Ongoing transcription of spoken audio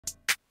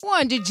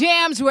Wonder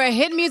Jams where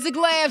hit music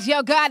lives.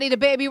 Yo, Gotti, the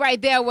baby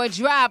right there will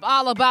drop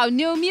all about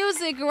new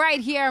music right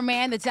here,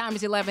 man. The time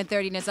is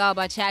 11:30 and it's all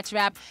about Chat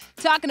Rap,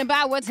 talking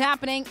about what's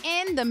happening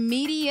in the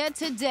media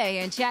today.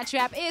 And Chat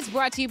Rap is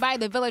brought to you by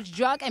the Village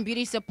Drug and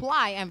Beauty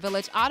Supply and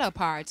Village Auto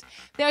Parts.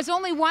 There's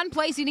only one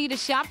place you need to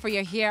shop for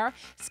your hair,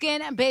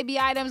 skin, baby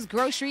items,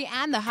 grocery,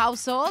 and the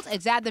household.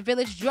 It's at the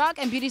Village Drug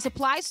and Beauty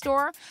Supply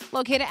store,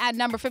 located at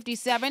number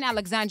 57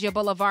 Alexandria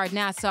Boulevard,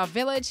 Nassau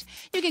Village.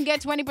 You can get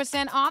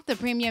 20% off the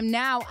premium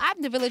now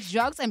at the Village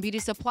Drugs and Beauty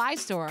Supply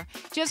store.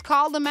 Just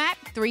call them at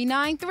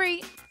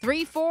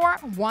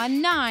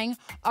 393-3419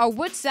 or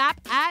WhatsApp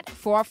at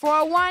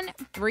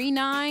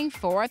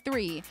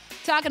 441-3943.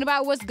 Talking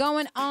about what's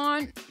going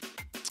on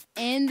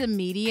in the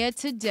media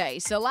today.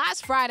 So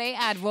last Friday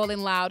at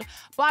Rolling Loud,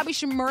 Bobby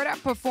Shmurda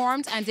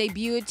performed and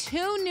debuted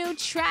 2 new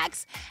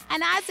tracks.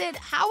 And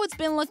how it's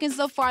been looking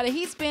so far, that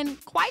he's been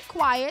quite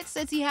quiet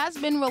since he has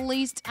been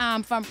released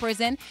from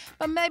prison.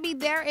 But maybe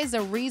there is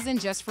a reason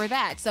just for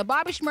that. So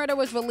Bobby Shmurda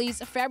was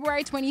released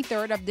February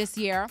 23rd of this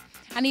year,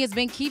 and he has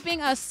been keeping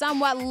a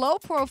somewhat low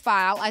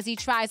profile as he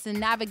tries to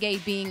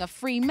navigate being a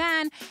free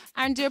man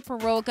under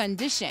parole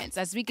conditions.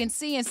 As we can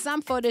see in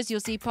some photos you'll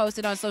see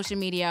posted on social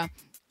media,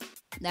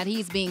 that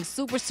he's being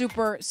super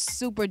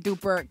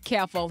duper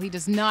careful. He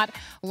does not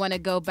want to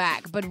go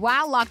back. But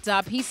while locked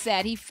up, he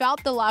said he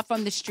felt the love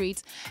from the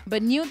streets,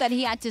 but knew that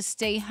he had to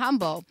stay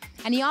humble.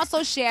 And he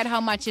also shared how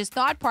much his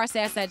thought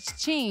process has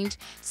changed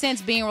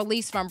since being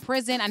released from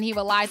prison, and he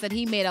realized that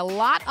he made a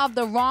lot of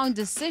the wrong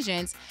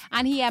decisions,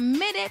 and he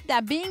admitted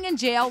that being in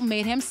jail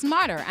made him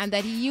smarter and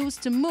that he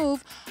used to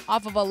move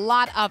off of a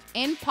lot of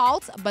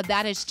impulse, but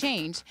that has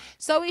changed.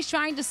 So he's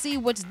trying to see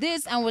what's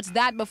this and what's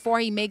that before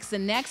he makes the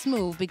next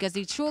move, because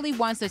he truly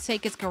wants to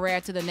take his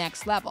career to the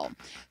next level.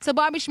 So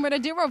Bobby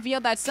Shmurda did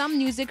reveal that some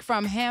new music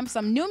from him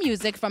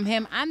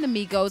and the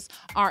Migos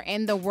are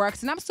in the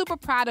works. And I'm super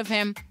proud of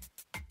him,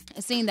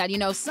 seeing that,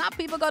 some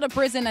people go to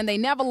prison and they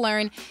never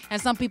learn,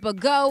 and some people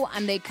go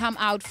and they come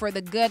out for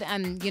the good,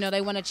 and, they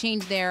want to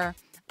change their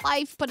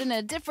life, put it in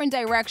a different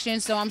direction.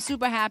 So I'm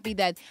super happy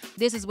that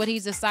this is what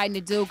he's deciding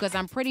to do, because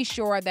I'm pretty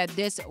sure that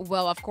this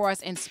will, of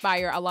course,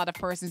 inspire a lot of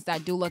persons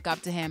that do look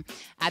up to him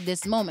at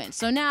this moment.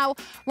 So now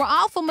we're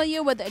all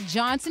familiar with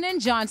Johnson &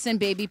 Johnson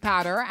baby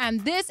powder,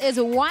 and this is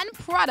one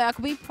product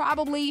we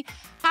probably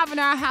have in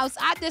our house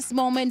at this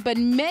moment, but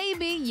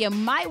maybe you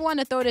might want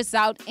to throw this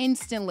out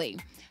instantly,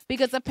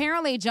 because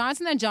apparently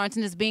Johnson &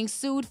 Johnson is being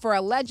sued for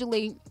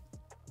allegedly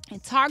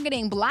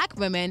targeting black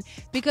women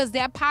because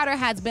their powder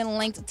has been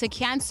linked to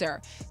cancer.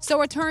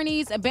 So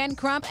attorneys Ben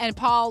Crump and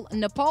Paul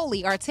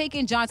Napoli are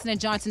taking Johnson &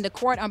 Johnson to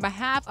court on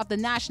behalf of the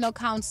National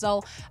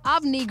Council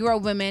of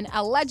Negro Women.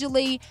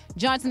 Allegedly,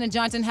 Johnson &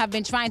 Johnson have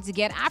been trying to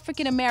get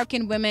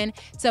African-American women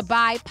to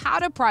buy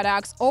powder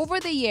products over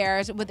the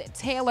years with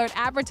tailored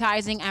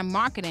advertising and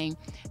marketing,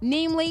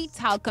 namely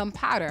talcum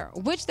powder,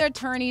 which their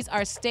attorneys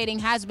are stating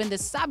has been the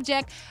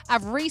subject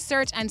of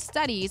research and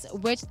studies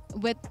with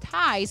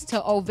ties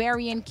to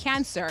ovarian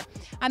cancer.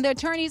 And the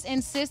attorneys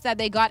insist that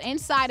they got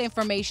inside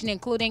information,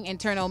 including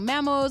internal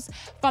memos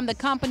from the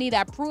company,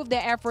 that proved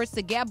their efforts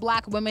to get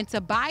black women to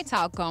buy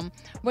talcum,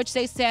 which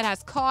they said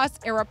has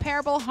caused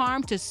irreparable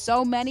harm to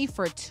so many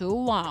for too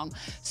long.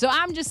 So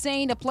I'm just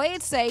saying, to play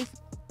it safe,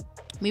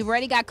 we've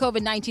already got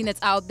COVID-19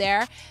 that's out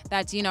there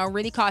that's,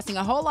 really causing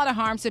a whole lot of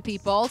harm to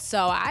people.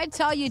 So I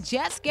tell you,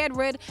 just get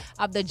rid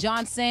of the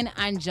Johnson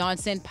 &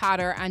 Johnson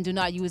powder and do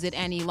not use it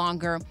any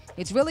longer.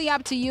 It's really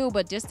up to you,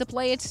 but just to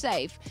play it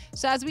safe.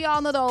 So as we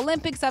all know, the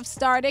Olympics have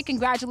started.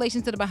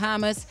 Congratulations to the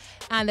Bahamas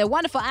and their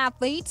wonderful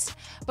athletes.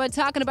 But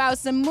talking about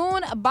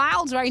Simone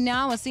Biles right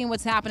now and seeing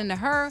what's happening to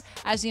her,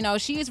 as you know,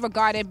 she is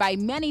regarded by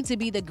many to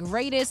be the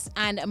greatest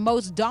and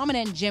most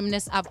dominant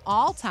gymnast of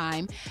all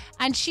time.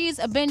 And she's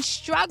been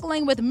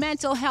struggling with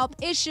mental health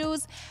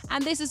issues,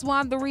 and this is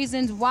one of the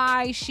reasons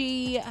why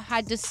she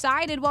had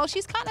decided, well,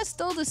 she's kind of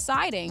still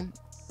deciding,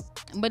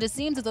 but it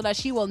seems as though that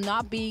she will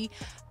not be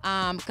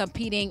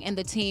competing in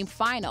the team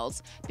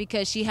finals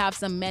because she has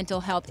some mental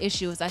health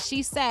issues. As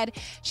she said,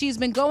 she's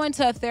been going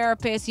to a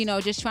therapist,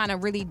 just trying to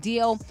really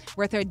deal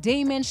with her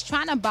demons,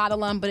 trying to bottle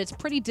them, but it's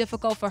pretty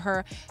difficult for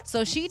her.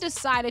 So she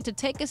decided to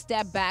take a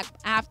step back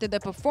after the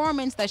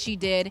performance that she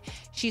did.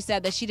 She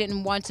said that she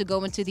didn't want to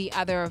go into the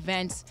other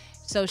events.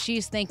 So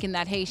she's thinking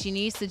that, hey, she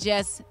needs to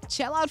just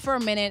chill out for a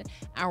minute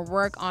and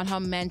work on her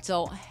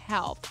mental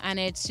health. And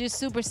it's just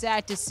super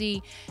sad to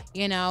see,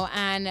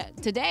 and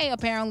today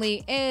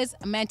apparently is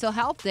Mental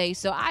Health Day.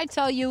 So I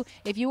tell you,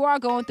 if you are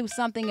going through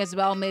something as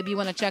well, maybe you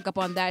want to check up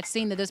on that,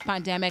 seeing that this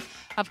pandemic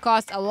have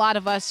caused a lot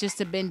of us just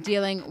have been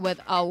dealing with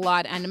a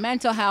lot. And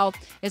mental health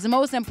is the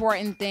most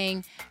important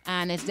thing.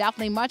 And it's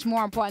definitely much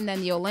more important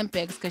than the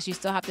Olympics, because she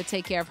still have to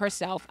take care of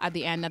herself at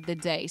the end of the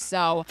day.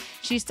 So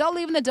she's still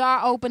leaving the door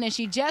open, and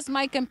she just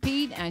might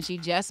compete and she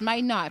just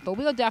might not, but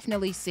we'll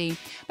definitely see.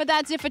 But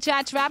that's it for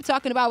Chat Rap,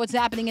 talking about what's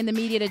happening in the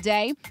media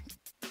today.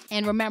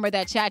 And remember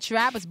that Chat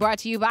Trap is brought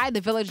to you by the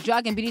Village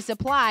Drug and Beauty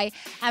Supply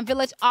and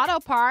Village Auto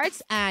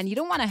Parts. And you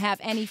don't want to have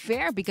any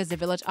fear because the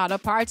Village Auto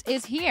Parts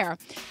is here.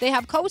 They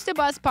have coaster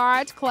bus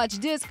parts, clutch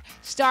disc,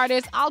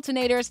 starters,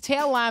 alternators,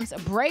 tail lamps,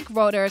 brake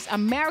rotors,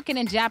 American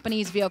and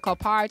Japanese vehicle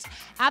parts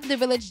at the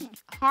Village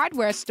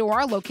Hardware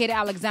Store located at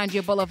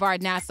Alexandria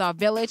Boulevard, Nassau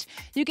Village.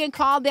 You can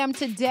call them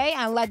today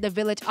and let the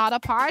Village Auto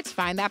Parts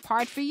find that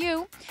part for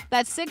you.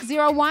 That's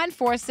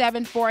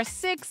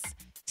 601-4746.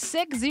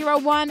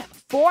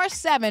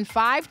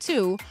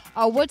 601-4752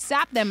 or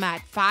WhatsApp them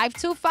at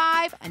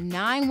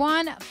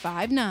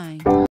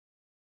 525-9159.